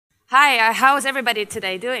Hi, how's everybody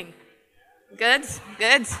today doing? Good,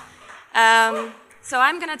 good. So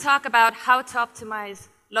I'm going to talk about how to optimize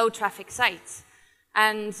low traffic sites.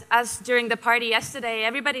 And as during the party yesterday,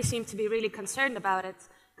 everybody seemed to be really concerned about it,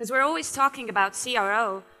 because we're always talking about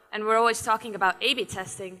CRO, and we're always talking about A/B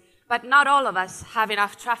testing, but not all of us have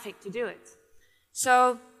enough traffic to do it.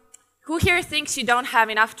 So who here thinks you don't have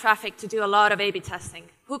enough traffic to do a lot of A/B testing?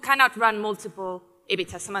 Who cannot run multiple A/B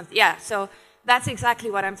tests a month? Yeah, so that's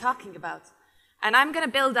exactly what I'm talking about. And I'm going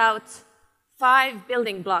to build out 5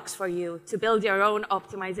 building blocks for you to build your own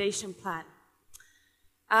optimization plan.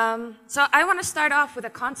 So I want to start off with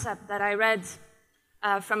a concept that I read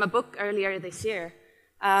from a book earlier this year,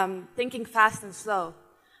 Thinking Fast and Slow.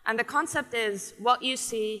 And the concept is, what you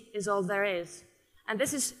see is all there is. And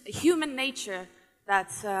this is human nature,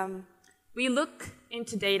 that we look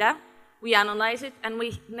into data, we analyze it, and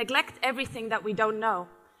we neglect everything that we don't know.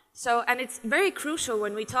 So, and it's very crucial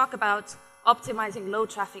when we talk about optimizing low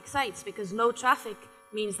traffic sites, because low traffic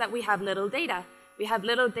means that we have little data. We have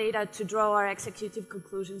little data to draw our executive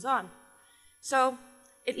conclusions on. So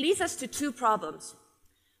it leads us to 2 problems.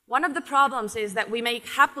 One of the problems is that we make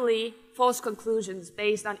happily false conclusions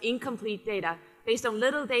based on incomplete data, based on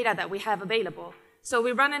little data that we have available. So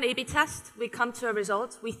we run an A/B test, we come to a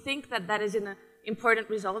result, we think that that is an important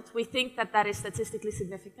result, we think that that is statistically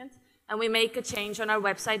significant, and we make a change on our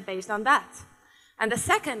website based on that. And the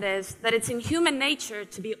second is that it's in human nature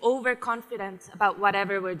to be overconfident about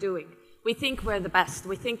whatever we're doing. We think we're the best,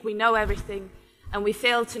 we think we know everything, and we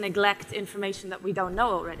fail to neglect information that we don't know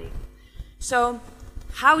already. So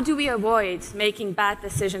how do we avoid making bad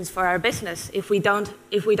decisions for our business if we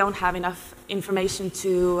don't have enough information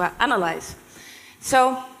to analyze?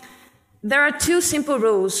 So there are 2 simple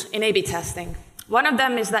rules in A/B testing. One of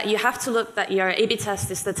them is that you have to look that your A/B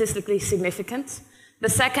test is statistically significant. The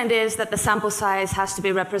second is that the sample size has to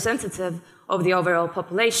be representative of the overall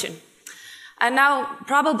population. And now,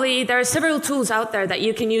 probably, there are several tools out there that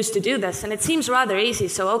you can use to do this, and it seems rather easy.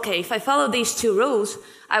 So, okay, if I follow these 2 rules,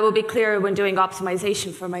 I will be clearer when doing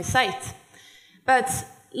optimization for my site. But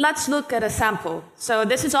let's look at a sample. So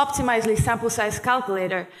this is Optimizely sample size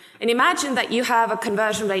calculator. And imagine that you have a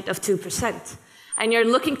conversion rate of 2%. And you're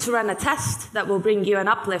looking to run a test that will bring you an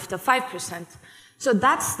uplift of 5%. So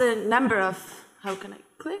that's the number of, how can I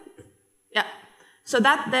click? Yeah. So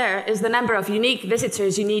that there is the number of unique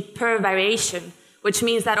visitors you need per variation, which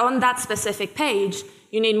means that on that specific page,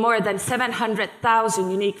 you need more than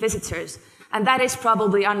 700,000 unique visitors. And that is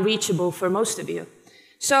probably unreachable for most of you.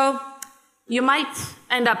 So you might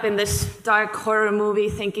end up in this dark horror movie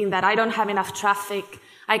thinking that I don't have enough traffic,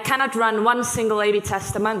 I cannot run one single A/B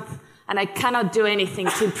test a month, and I cannot do anything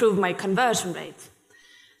to improve my conversion rate.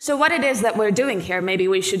 So what it is that we're doing here, maybe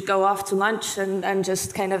we should go off to lunch and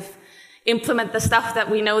just kind of implement the stuff that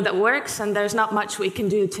we know that works, and there's not much we can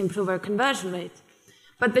do to improve our conversion rate.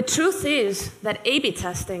 But the truth is that A/B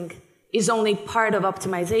testing is only part of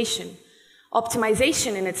optimization.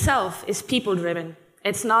 Optimization in itself is people-driven.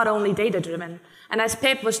 It's not only data-driven. And as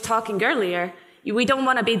Pep was talking earlier, we don't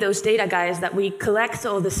want to be those data guys that we collect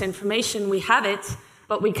all this information, we have it,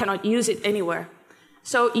 but we cannot use it anywhere.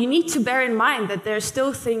 So you need to bear in mind that there are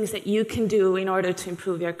still things that you can do in order to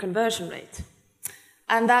improve your conversion rate.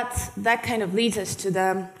 And that kind of leads us to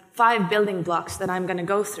the 5 building blocks that I'm going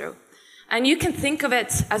to go through. And you can think of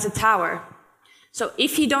it as a tower. So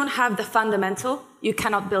if you don't have the fundamental, you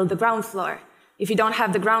cannot build the ground floor. If you don't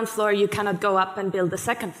have the ground floor, you cannot go up and build the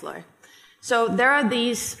second floor. So there are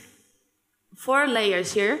these 4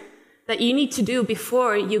 layers here that you need to do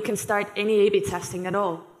before you can start any A/B testing at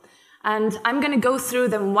all. And I'm going to go through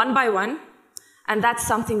them one by one, and that's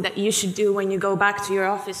something that you should do when you go back to your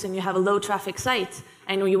office and you have a low traffic site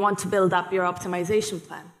and you want to build up your optimization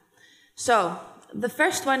plan. So the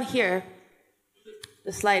first one here,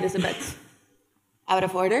 the slide is a bit out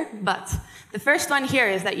of order, but the first one here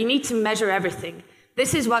is that you need to measure everything.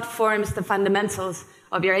 This is what forms the fundamentals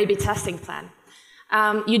of your A/B testing plan.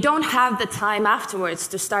 You don't have the time afterwards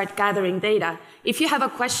to start gathering data. If you have a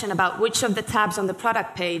question about which of the tabs on the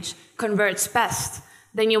product page converts best,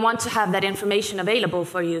 then you want to have that information available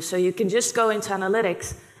for you, so you can just go into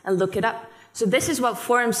analytics and look it up. So this is what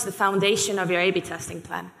forms the foundation of your A/B testing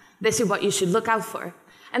plan. This is what you should look out for.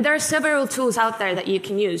 And there are several tools out there that you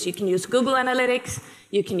can use. You can use Google Analytics,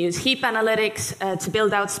 you can use Heap Analytics to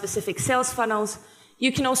build out specific sales funnels.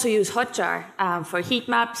 You can also use Hotjar for heat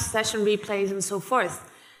maps, session replays, and so forth.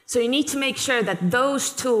 So you need to make sure that those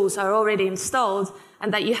tools are already installed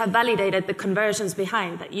and that you have validated the conversions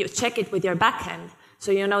behind, that you check it with your backend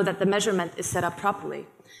so you know that the measurement is set up properly.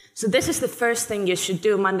 So this is the first thing you should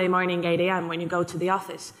do Monday morning, 8 a.m. when you go to the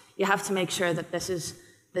office. You have to make sure that this is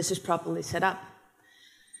this is properly set up.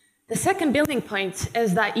 The second building point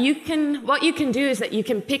is that what you can do is that you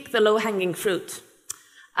can pick the low-hanging fruit.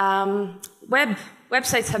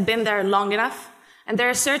 Websites have been there long enough, and there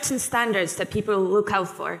are certain standards that people look out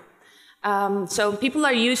for. So people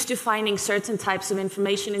are used to finding certain types of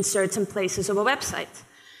information in certain places of a website.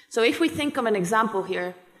 So if we think of an example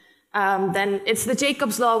here, then it's the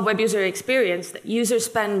Jacob's Law of web user experience that users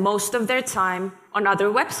spend most of their time on other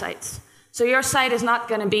websites. So your site is not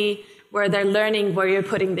going to be where they're learning where you're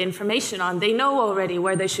putting the information on. They know already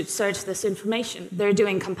where they should search this information. They're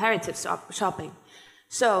doing comparative shopping.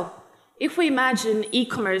 So if we imagine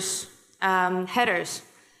e-commerce headers,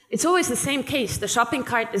 it's always the same case. The shopping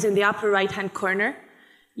cart is in the upper right-hand corner.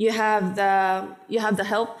 You have the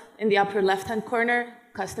help in the upper left-hand corner,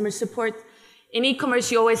 customer support. In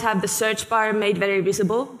e-commerce, you always have the search bar made very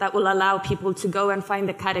visible. That will allow people to go and find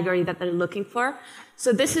the category that they're looking for.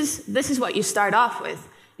 So this is what you start off with.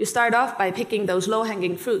 You start off by picking those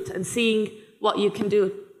low-hanging fruit and seeing what you can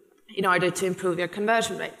do in order to improve your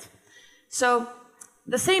conversion rate. So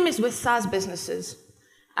the same is with SaaS businesses.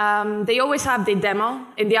 They always have the demo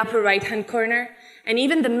in the upper right-hand corner, and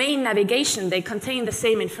even the main navigation, they contain the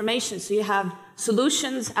same information. So you have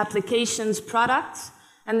solutions, applications, products,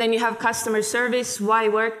 and then you have customer service, why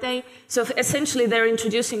Workday. So essentially, they're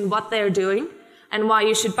introducing what they're doing and why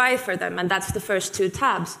you should buy for them, and that's the first two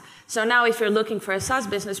tabs. So now if you're looking for a SaaS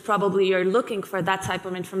business, probably you're looking for that type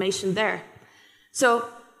of information there. So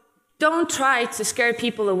don't try to scare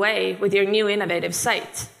people away with your new innovative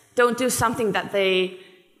site. Don't do something that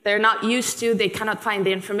they're not used to, they cannot find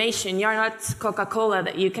the information. You're not Coca-Cola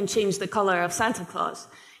that you can change the color of Santa Claus.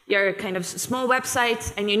 You're a kind of small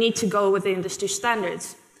website, and you need to go with the industry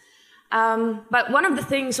standards. But one of the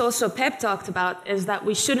things also Pep talked about is that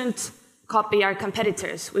we shouldn't copy our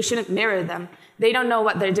competitors. We shouldn't mirror them. They don't know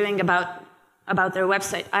what they're doing about their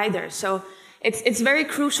website either. So it's very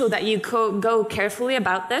crucial that you go carefully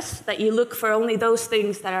about this, that you look for only those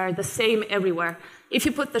things that are the same everywhere. If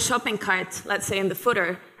you put the shopping cart, let's say, in the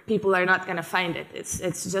footer, people are not going to find it.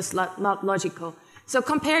 It's just not logical. So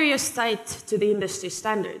compare your site to the industry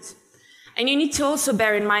standards. And you need to also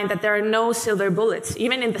bear in mind that there are no silver bullets.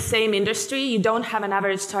 Even in the same industry, you don't have an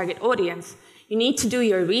average target audience. You need to do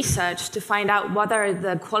your research to find out what are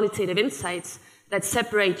the qualitative insights that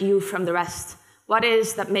separate you from the rest. What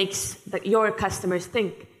is that makes your customers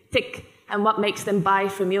tick, and what makes them buy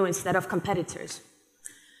from you instead of competitors?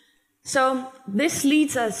 So this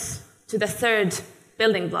leads us to the third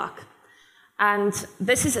building block. And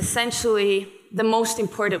this is essentially the most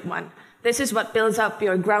important one. This is what builds up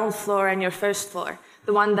your ground floor and your first floor,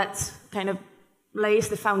 the one that kind of lays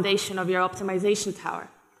the foundation of your optimization tower.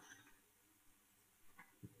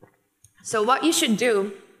 So what you should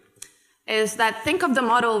do is that think of the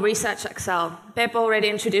model Research Excel. Pep already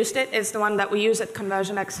introduced it. It's the one that we use at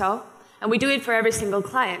Conversion Excel, and we do it for every single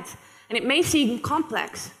client. And it may seem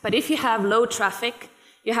complex, but if you have low traffic,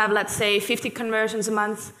 you have, let's say, 50 conversions a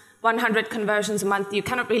month, 100 conversions a month, you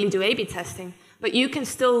cannot really do A/B testing, but you can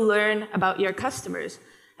still learn about your customers.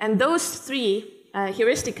 And those three,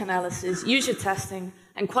 heuristic analysis, user testing,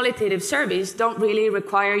 and qualitative surveys, don't really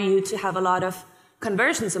require you to have a lot of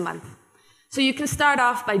conversions a month. So you can start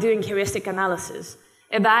off by doing heuristic analysis,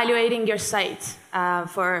 evaluating your site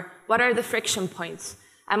for what are the friction points.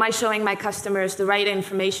 Am I showing my customers the right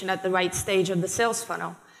information at the right stage of the sales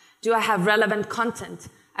funnel? Do I have relevant content?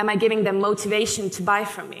 Am I giving them motivation to buy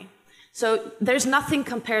from me? So there's nothing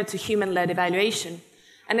compared to human-led evaluation.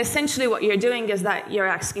 And essentially what you're doing is that you're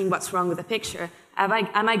asking what's wrong with the picture.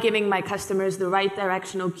 Am I giving my customers the right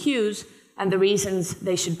directional cues and the reasons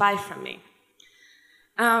they should buy from me?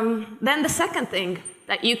 Then the second thing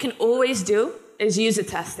that you can always do is user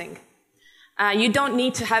testing. You don't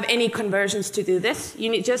need to have any conversions to do this.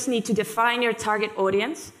 You just need to define your target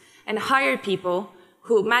audience and hire people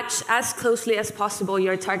who match as closely as possible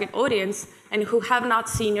your target audience and who have not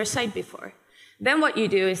seen your site before. Then what you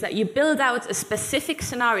do is that you build out a specific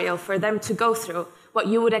scenario for them to go through, what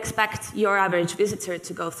you would expect your average visitor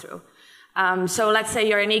to go through. So let's say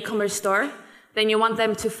you're an e-commerce store, then you want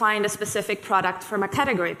them to find a specific product from a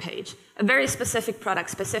category page, a very specific product,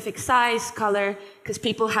 specific size, color, because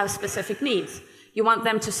people have specific needs. You want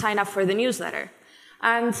them to sign up for the newsletter.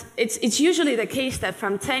 And it's usually the case that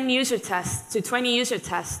from 10 user tests to 20 user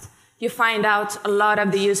tests, you find out a lot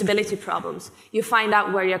of the usability problems. You find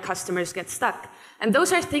out where your customers get stuck. And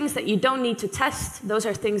those are things that you don't need to test. Those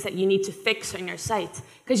are things that you need to fix on your site,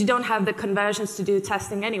 because you don't have the conversions to do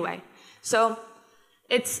testing anyway. So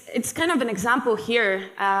it's kind of an example here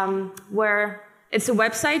where it's a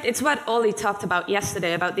website. It's what Olli talked about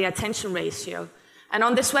yesterday, about the attention ratio. And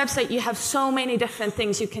on this website, you have so many different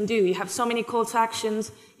things you can do. You have so many call to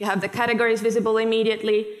actions. You have the categories visible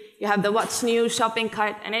immediately. You have the what's new, shopping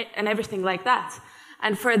cart, and everything like that.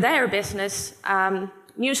 And for their business,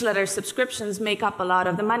 newsletter subscriptions make up a lot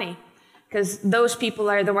of the money, because those people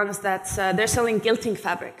are the ones that they're selling quilting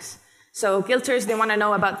fabrics. So quilters, they want to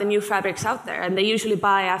know about the new fabrics out there, and they usually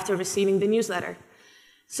buy after receiving the newsletter.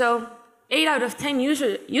 So 8 out of 10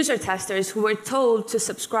 user testers who were told to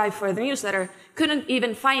subscribe for the newsletter couldn't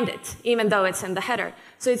even find it, even though it's in the header.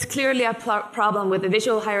 So it's clearly a problem with the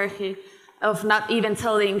visual hierarchy of not even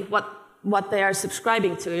telling what they are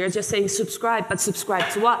subscribing to. You're just saying subscribe, but subscribe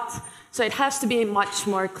to what? So it has to be much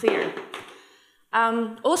more clear.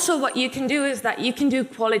 Also, what you can do is that you can do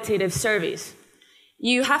qualitative surveys.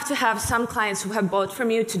 You have to have some clients who have bought from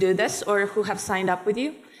you to do this, or who have signed up with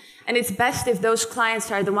you. And it's best if those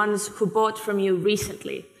clients are the ones who bought from you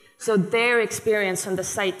recently, so their experience on the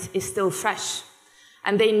site is still fresh.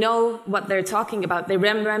 And they know what they're talking about. They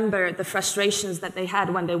remember the frustrations that they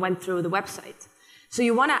had when they went through the website. So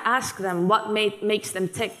you want to ask them what makes them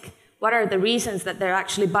tick. What are the reasons that they're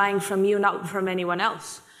actually buying from you, not from anyone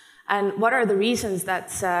else? And what are the reasons that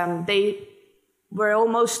they were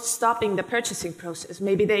almost stopping the purchasing process?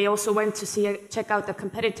 Maybe they also went to check out the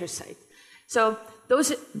competitor's site. So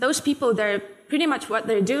those people, they're pretty much what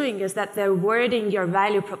they're doing is that they're wording your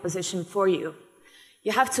value proposition for you.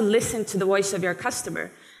 You have to listen to the voice of your customer.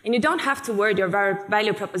 And you don't have to word your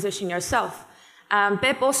value proposition yourself.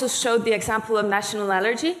 Pep also showed the example of national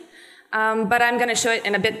allergy, but I'm going to show it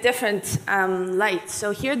in a bit different light.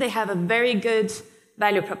 So here they have a very good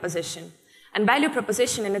value proposition. And value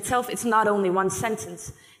proposition in itself, it's not only one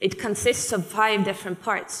sentence. It consists of 5 different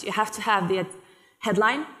parts. You have to have the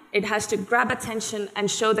headline. It has to grab attention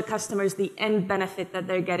and show the customers the end benefit that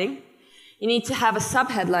they're getting. You need to have a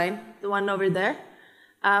subheadline, the one over there,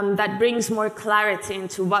 that brings more clarity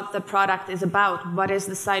into what the product is about, what is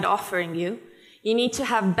the site offering you. You need to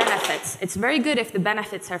have benefits. It's very good if the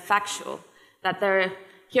benefits are factual, that they're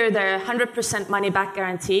 100% money back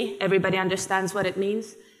guarantee. Everybody understands what it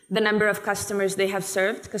means. The number of customers they have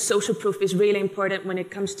served, because social proof is really important when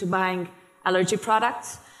it comes to buying allergy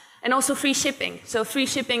products. And also free shipping. So free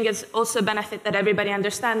shipping is also a benefit that everybody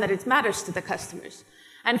understands that it matters to the customers.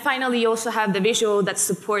 And finally, you also have the visual that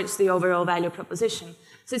supports the overall value proposition.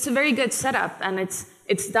 So it's a very good setup, and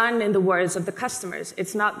it's done in the words of the customers.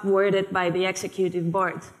 It's not worded by the executive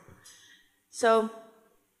board. So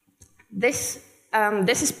this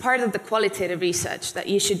is part of the qualitative research that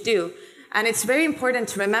you should do. And it's very important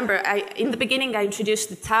to remember, in the beginning I introduced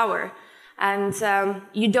the tower, and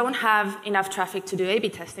you don't have enough traffic to do A/B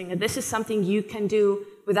testing. And this is something you can do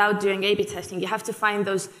without doing A/B testing. You have to find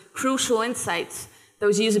those crucial insights,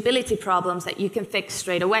 those usability problems that you can fix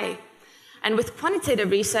straight away. And with quantitative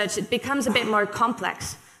research, it becomes a bit more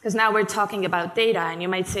complex, because now we're talking about data, and you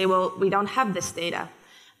might say, well, we don't have this data.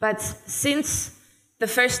 But since the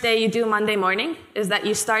first day you do Monday morning is that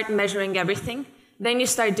you start measuring everything, then you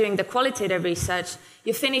start doing the qualitative research,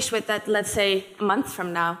 you finish with that, let's say, a month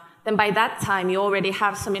from now, then by that time you already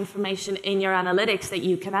have some information in your analytics that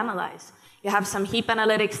you can analyze. You have some heap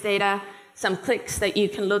analytics data, some clicks that you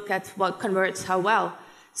can look at what converts how well.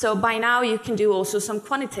 So by now you can do also some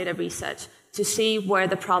quantitative research to see where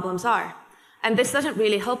the problems are. And this doesn't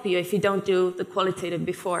really help you if you don't do the qualitative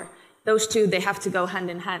before. Those two, they have to go hand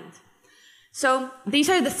in hand. So these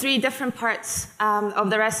are the 3 different parts of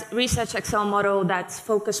the research Excel model that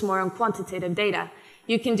focus more on quantitative data.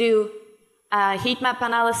 You can do heat map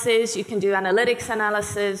analysis, you can do analytics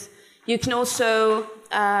analysis, you can also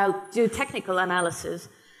do technical analysis.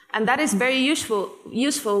 And that is very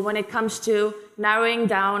useful when it comes to narrowing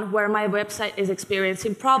down where my website is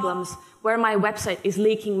experiencing problems, where my website is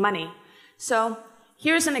leaking money. So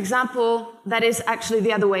here's an example that is actually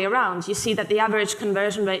the other way around. You see that the average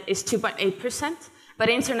conversion rate is 2.8%, but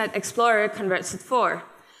Internet Explorer converts at 4%.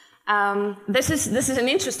 This is an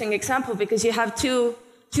interesting example because you have two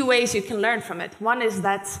ways you can learn from it. One is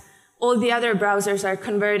that all the other browsers are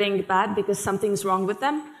converting bad because something's wrong with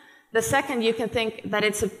them. The second, you can think that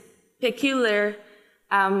it's a peculiar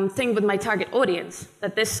thing with my target audience,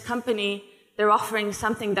 that this company, they're offering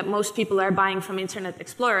something that most people are buying from Internet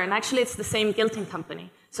Explorer, and actually it's the same quilting company.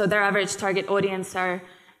 So their average target audience are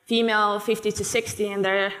female, 50 to 60, and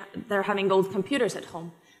they're having old computers at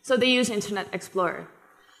home. So they use Internet Explorer.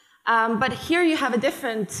 But here you have a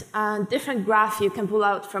different graph you can pull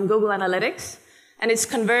out from Google Analytics, and it's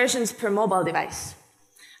conversions per mobile device.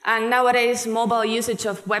 And nowadays, mobile usage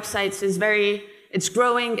of websites is it's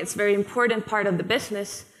growing, it's a very important part of the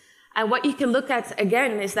business. And what you can look at,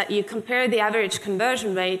 again, is that you compare the average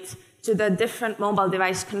conversion rate to the different mobile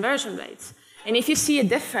device conversion rates. And if you see a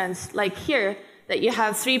difference, like here, that you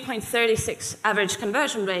have 3.36 average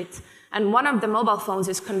conversion rate, and one of the mobile phones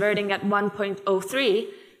is converting at 1.03,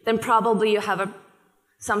 then probably you have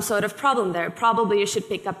some sort of problem there. Probably you should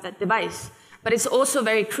pick up that device. But it's also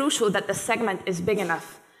very crucial that the segment is big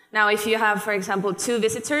enough. Now, if you have, for example, 2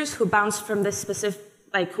 visitors who bounced from this specific,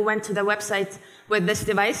 like who went to the website with this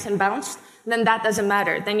device and bounced, then that doesn't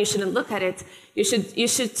matter. Then you shouldn't look at it. You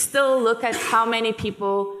should still look at how many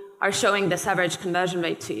people are showing this average conversion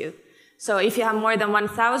rate to you. So if you have more than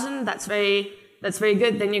 1,000, that's very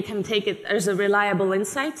good. Then you can take it as a reliable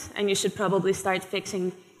insight, and you should probably start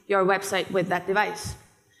fixing your website with that device.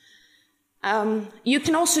 You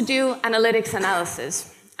can also do analytics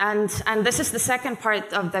analysis. And this is the second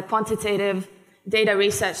part of the quantitative data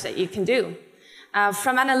research that you can do.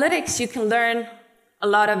 From analytics, you can learn a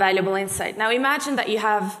lot of valuable insight. Now imagine that you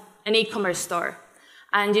have an e-commerce store,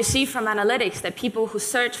 and you see from analytics that people who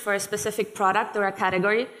search for a specific product or a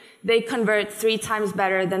category, they convert 3 times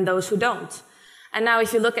better than those who don't. And now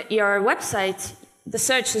if you look at your website, the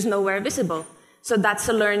search is nowhere visible. So that's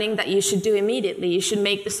a learning that you should do immediately. You should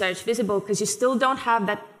make the search visible because you still don't have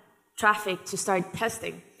that traffic to start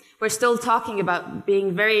testing. We're still talking about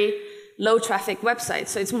being very low traffic websites.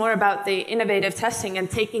 So it's more about the innovative testing and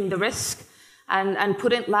taking the risk and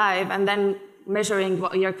put it live and then measuring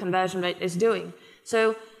what your conversion rate is doing.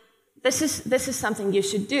 So this is something you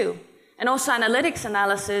should do. And also analytics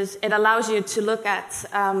analysis, it allows you to look at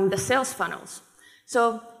the sales funnels.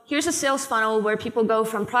 So here's a sales funnel where people go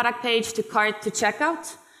from product page to cart to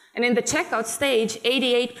checkout. And in the checkout stage,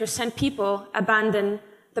 88% people abandon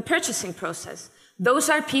the purchasing process. Those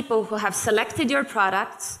are people who have selected your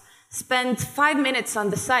products, spent 5 minutes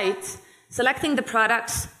on the site, selecting the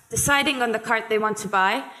products, deciding on the cart they want to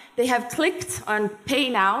buy. They have clicked on pay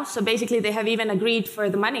now, so basically they have even agreed for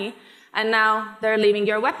the money, and now they're leaving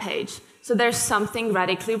your web page. So there's something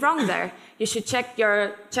radically wrong there. You should check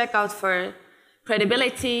your checkout for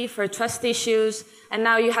credibility, for trust issues, and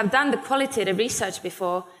now you have done the qualitative research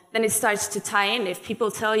before, then it starts to tie in. If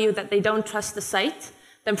people tell you that they don't trust the site,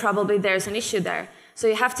 then probably there's an issue there. So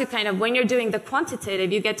you have to kind of, when you're doing the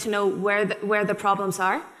quantitative, you get to know where the problems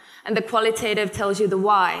are, and the qualitative tells you the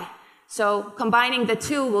why. So combining the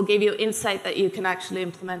two will give you insight that you can actually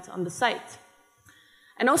implement on the site.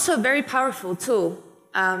 And also a very powerful tool.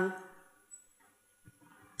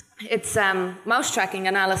 It's mouse tracking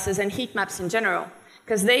analysis and heat maps in general,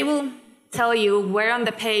 because they will tell you where on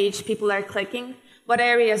the page people are clicking, what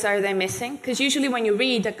areas are they missing, because usually when you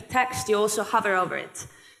read a text, you also hover over it.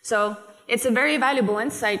 So it's a very valuable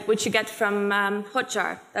insight, which you get from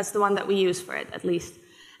Hotjar. That's the one that we use for it, at least.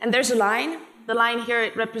 And there's a line. The line here,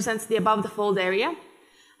 it represents the above the fold area.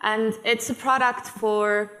 And it's a product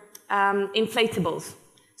for inflatables.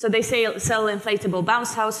 So they sell inflatable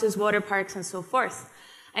bounce houses, water parks, and so forth.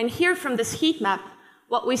 And here from this heat map,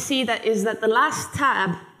 what we see is that the last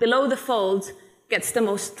tab below the fold gets the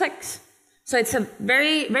most clicks. So it's a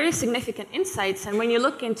very, very significant insights. And when you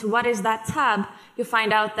look into what is that tab, you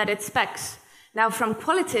find out that it's specs. Now, from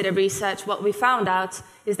qualitative research, what we found out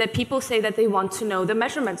is that people say that they want to know the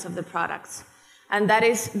measurements of the products. And that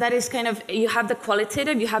is kind of, you have the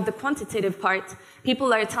qualitative, you have the quantitative part.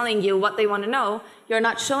 People are telling you what they want to know. You're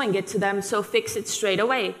not showing it to them, so fix it straight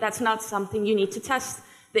away. That's not something you need to test.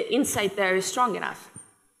 The insight there is strong enough.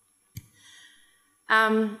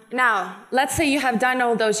 Now, let's say you have done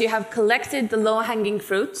all those. You have collected the low-hanging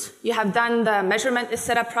fruit. You have done the measurement is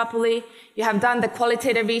set up properly. You have done the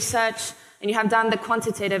qualitative research. And you have done the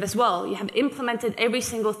quantitative as well. You have implemented every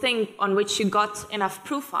single thing on which you got enough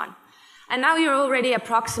proof on. And now you're already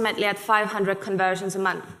approximately at 500 conversions a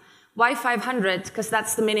month. Why 500? Because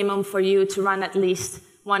that's the minimum for you to run at least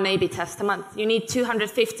one A/B test a month. You need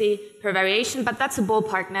 250 per variation, but that's a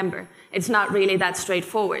ballpark number. It's not really that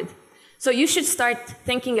straightforward. So you should start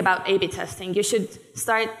thinking about A/B testing. You should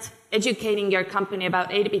start educating your company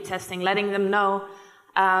about A/B testing, letting them know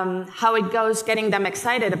how it goes, getting them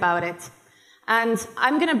excited about it. And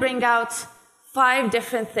I'm going to bring out 5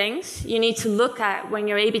 different things you need to look at when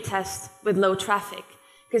you A/B test with low traffic.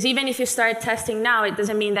 Because even if you start testing now, it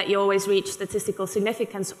doesn't mean that you always reach statistical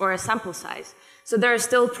significance or a sample size. So there are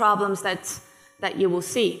still problems that you will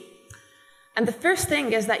see. And the first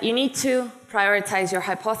thing is that you need to prioritize your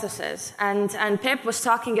hypothesis. And Pep was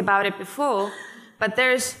talking about it before, but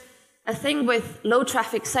there's a thing with low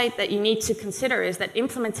traffic site that you need to consider is that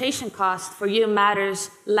implementation cost for you matters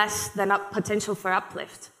less than potential for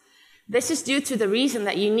uplift. This is due to the reason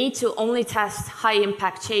that you need to only test high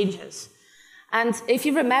impact changes. And if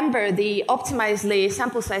you remember the optimizedly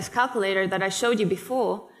sample size calculator that I showed you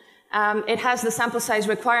before, it has the sample size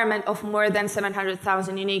requirement of more than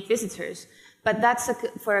 700,000 unique visitors. but that's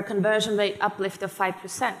for a conversion rate uplift of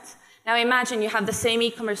 5%. Now imagine you have the same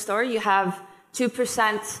e-commerce store, you have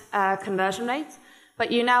 2% conversion rate,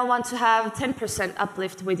 but you now want to have 10%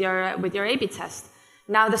 uplift with your A/B test.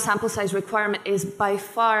 Now the sample size requirement is by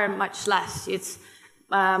far much less. It's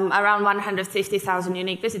around 150,000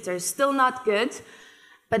 unique visitors. Still not good,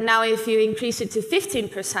 but now if you increase it to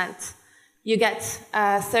 15%, you get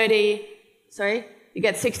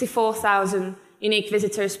 64,000 unique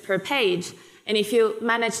visitors per page. And if you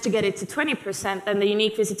manage to get it to 20%, then the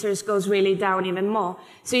unique visitors goes really down even more.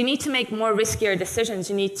 So you need to make more riskier decisions.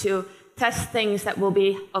 You need to test things that will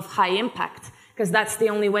be of high impact, because that's the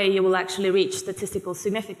only way you will actually reach statistical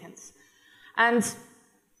significance. And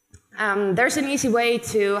there's an easy way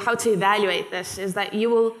to how to evaluate this, is that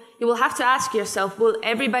you will have to ask yourself, will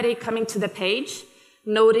everybody coming to the page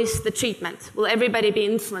notice the treatment? Will everybody be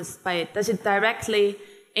influenced by it? Does it directly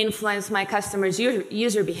influence my customer's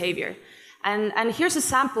user behavior? And here's a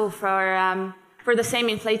sample for the same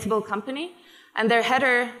inflatable company. And their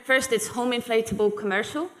header, first it's home inflatable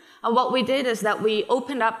commercial. And what we did is that we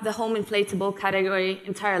opened up the home inflatable category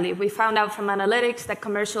entirely. We found out from analytics that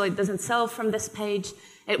commercial, it doesn't sell from this page.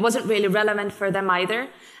 It wasn't really relevant for them either.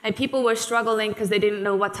 And people were struggling because they didn't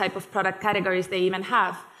know what type of product categories they even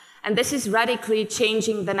have. And this is radically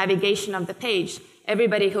changing the navigation of the page.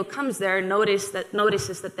 Everybody who comes there notices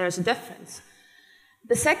that there's a difference.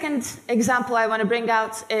 The second example I want to bring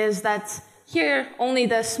out is that here only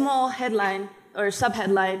the small headline or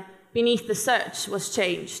subheadline beneath the search was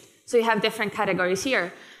changed. So you have different categories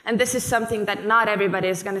here. And this is something that not everybody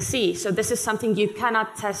is going to see. So this is something you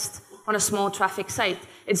cannot test on a small traffic site.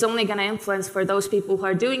 It's only going to influence for those people who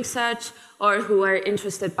are doing search or who are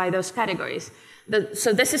interested by those categories.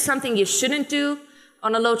 So this is something you shouldn't do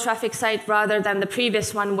on a low traffic site rather than the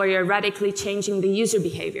previous one where you're radically changing the user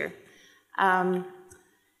behavior.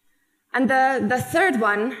 And the third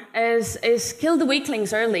one is kill the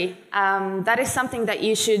weaklings early. That is something that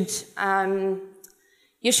you should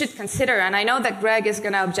consider. And I know that Greg is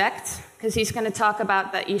going to object, because he's going to talk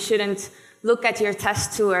about that you shouldn't look at your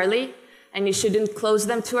tests too early, and you shouldn't close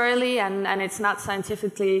them too early, and it's not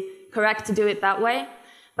scientifically correct to do it that way.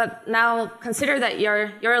 But now consider that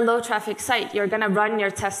you're a low traffic site. You're going to run your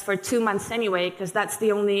test for 2 months anyway, because that's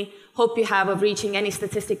the only hope you have of reaching any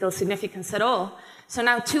statistical significance at all. So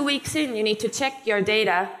now 2 weeks in, you need to check your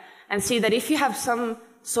data and see that if you have some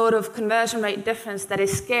sort of conversion rate difference that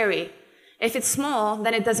is scary, if it's small,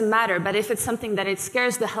 then it doesn't matter. But if it's something that it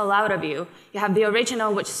scares the hell out of you, you have the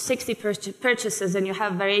original, which is 60 purchases, and you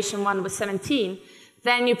have variation 1 with 17,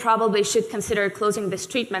 then you probably should consider closing this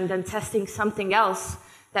treatment and testing something else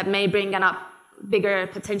that may bring an bigger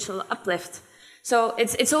potential uplift. So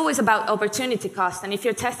it's always about opportunity cost. And if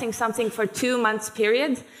you're testing something for 2 months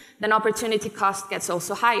period, then opportunity cost gets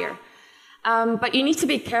also higher. But you need to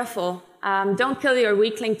be careful. Don't kill your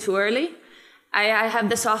weakling too early. I have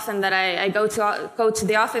this often that I go to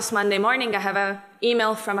the office Monday morning. I have an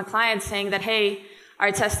email from a client saying that, hey,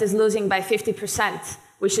 our test is losing by 50%.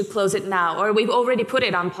 We should close it now. Or we've already put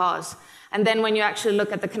it on pause. And then when you actually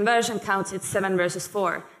look at the conversion counts, it's 7 versus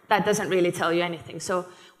 4. That doesn't really tell you anything. So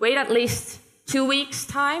wait at least 2 weeks'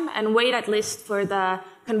 time, and wait at least for the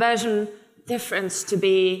conversion difference to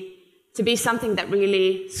be something that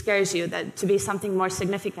really scares you, to be something more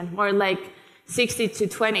significant, more like 60 to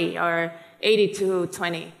 20 or 80 to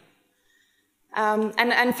 20.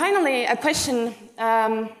 And finally, a question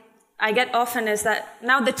I get often is that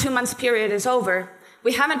now the 2 months period is over.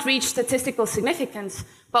 We haven't reached statistical significance,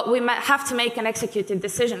 but we have to make an executive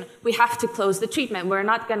decision. We have to close the treatment. We're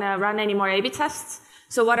not going to run any more A/B tests.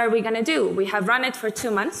 So what are we going to do? We have run it for 2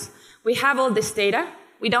 months. We have all this data.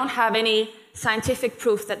 We don't have any scientific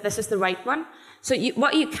proof that this is the right one. So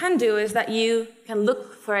what you can do is that you can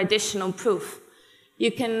look for additional proof.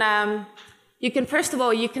 You can first of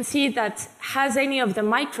all, you can see that has any of the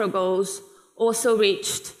micro goals also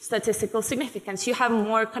reached statistical significance. You have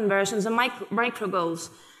more conversions on micro goals.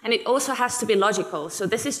 And it also has to be logical. So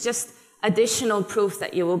this is just additional proof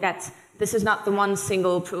that you will get. This is not the one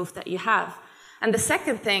single proof that you have. And the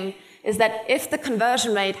second thing is that if the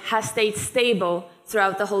conversion rate has stayed stable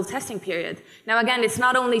throughout the whole testing period. Now again, it's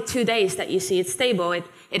not only 2 days that you see it's stable,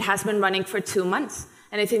 it has been running for 2 months.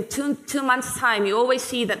 And if in two months' time you always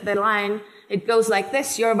see that the line, it goes like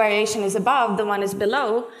this, your variation is above, the one is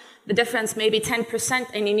below, the difference may be 10%,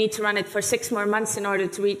 and you need to run it for 6 more months in order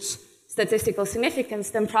to reach statistical significance,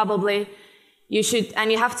 then probably you should,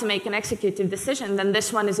 and you have to make an executive decision, then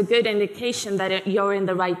this one is a good indication that you're in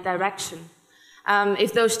the right direction.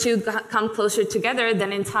 If those two come closer together,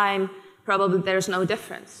 then in time, probably there's no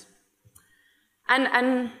difference.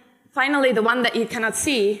 And finally, the one that you cannot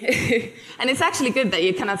see, and it's actually good that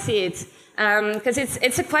you cannot see it, because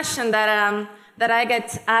it's a question that, that I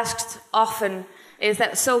get asked often, is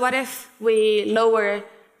that, so what if we lower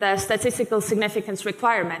the statistical significance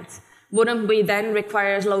requirement? Wouldn't we then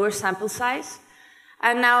require a lower sample size?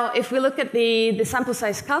 And now, if we look at the sample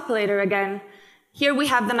size calculator again, here we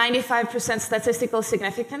have the 95% statistical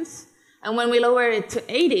significance, and when we lower it to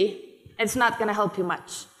 80, it's not going to help you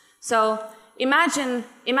much. So imagine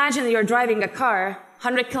you're driving a car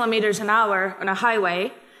 100 kilometers an hour on a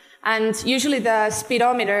highway, and usually the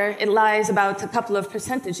speedometer, it lies about a couple of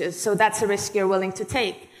percentages, so that's a risk you're willing to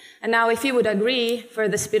take. And now if you would agree for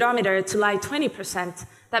the speedometer to lie 20%,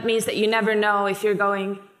 that means that you never know if you're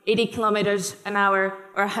going 80 kilometers an hour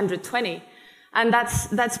or 120. And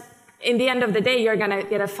that's in the end of the day, you're going to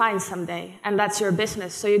get a fine someday, and that's your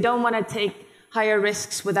business. So you don't want to take higher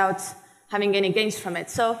risks without having any gains from it.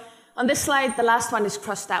 So on this slide, the last one is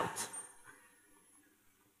crossed out.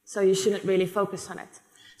 So you shouldn't really focus on it.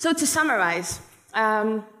 So to summarize,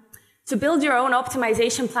 to build your own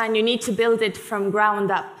optimization plan, you need to build it from ground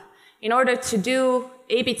up. In order to do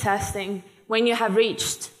A/B testing, when you have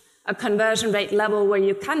reached a conversion rate level where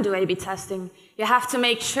you can do A/B testing, you have to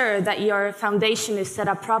make sure that your foundation is set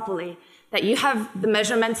up properly, that you have the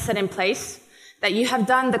measurements set in place, that you have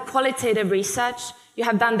done the qualitative research, you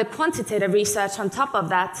have done the quantitative research on top of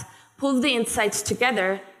that, pulled the insights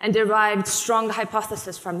together, and derived strong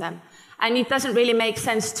hypotheses from them. And it doesn't really make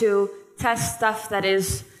sense to test stuff that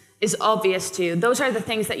is obvious to you. Those are the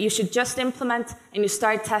things that you should just implement, and you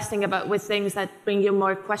start testing about with things that bring you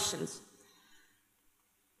more questions.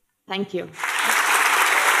 Thank you.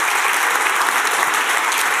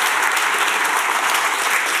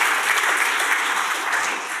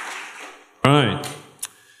 All right.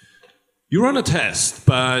 You run a test,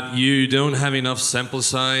 but you don't have enough sample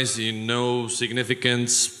size, you know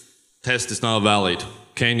significance, test is not valid.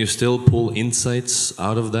 Can you still pull insights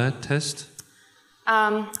out of that test?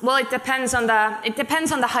 Well, it depends on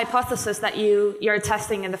the hypothesis that you're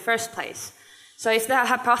testing in the first place. So if the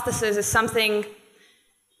hypothesis is something,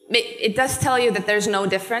 it does tell you that there's no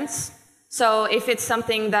difference. So if it's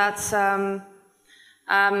something that's no,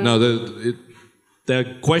 the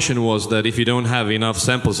question was that if you don't have enough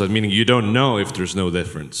samples, meaning you don't know if there's no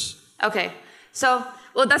difference. Okay, so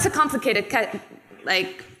well, that's a complicated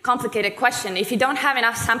question. If you don't have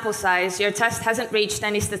enough sample size, your test hasn't reached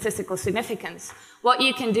any statistical significance. What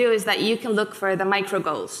you can do is that you can look for the micro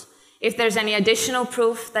goals. If there's any additional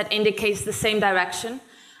proof that indicates the same direction,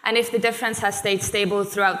 and if the difference has stayed stable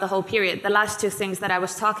throughout the whole period, the last two things that I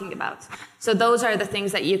was talking about. So those are the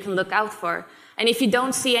things that you can look out for. And if you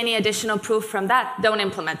don't see any additional proof from that, don't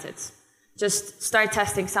implement it. Just start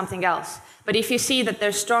testing something else. But if you see that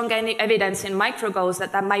there's strong evidence in micro goals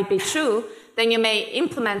that that might be true, then you may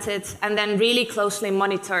implement it and then really closely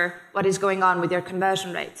monitor what is going on with your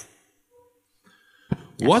conversion rate.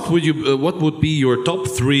 What would be your top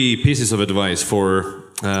 3 pieces of advice for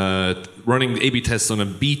running A/B tests on a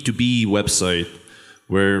B2B website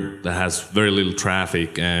where that has very little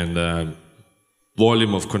traffic and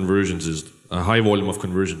volume of conversions is a high volume of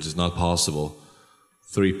conversions is not possible?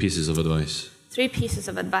 3 pieces of advice. 3 pieces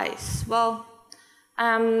of advice. Well,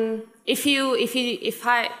 if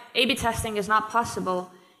A/B testing is not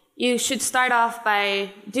possible, you should start off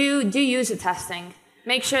by do user testing.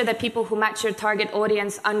 Make sure that people who match your target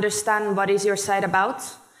audience understand what is your site about,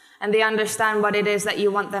 and they understand what it is that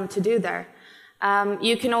you want them to do there.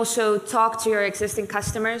 You can also talk to your existing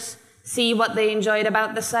customers, see what they enjoyed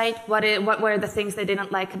about the site, what were the things they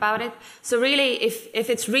didn't like about it. So really, if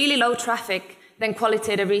it's really low traffic, then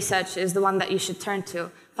qualitative research is the one that you should turn to.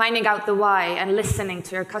 Finding out the why and listening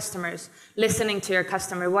to your customers, listening to your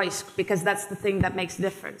customer voice, because that's the thing that makes a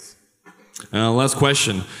difference. Last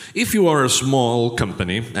question. If you are a small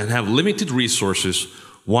company and have limited resources,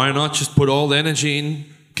 why not just put all the energy in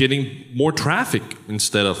getting more traffic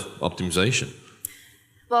instead of optimization?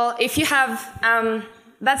 Well, if you have,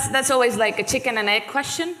 that's always like a chicken and egg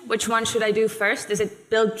question. Which one should I do first? Is it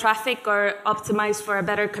build traffic or optimize for a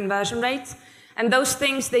better conversion rate? And those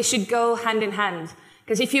things, they should go hand in hand.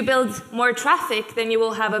 Because if you build more traffic, then you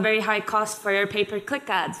will have a very high cost for your pay-per-click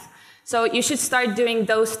ads. So you should start doing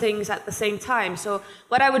those things at the same time. So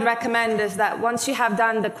what I would recommend is that once you have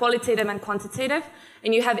done the qualitative and quantitative,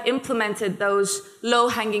 and you have implemented those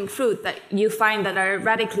low-hanging fruit that you find that are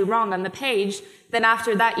radically wrong on the page, then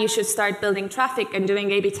after that you should start building traffic and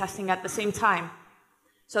doing A/B testing at the same time.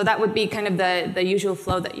 So that would be kind of the usual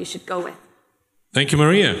flow that you should go with. Thank you,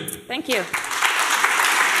 Maria. Thank you.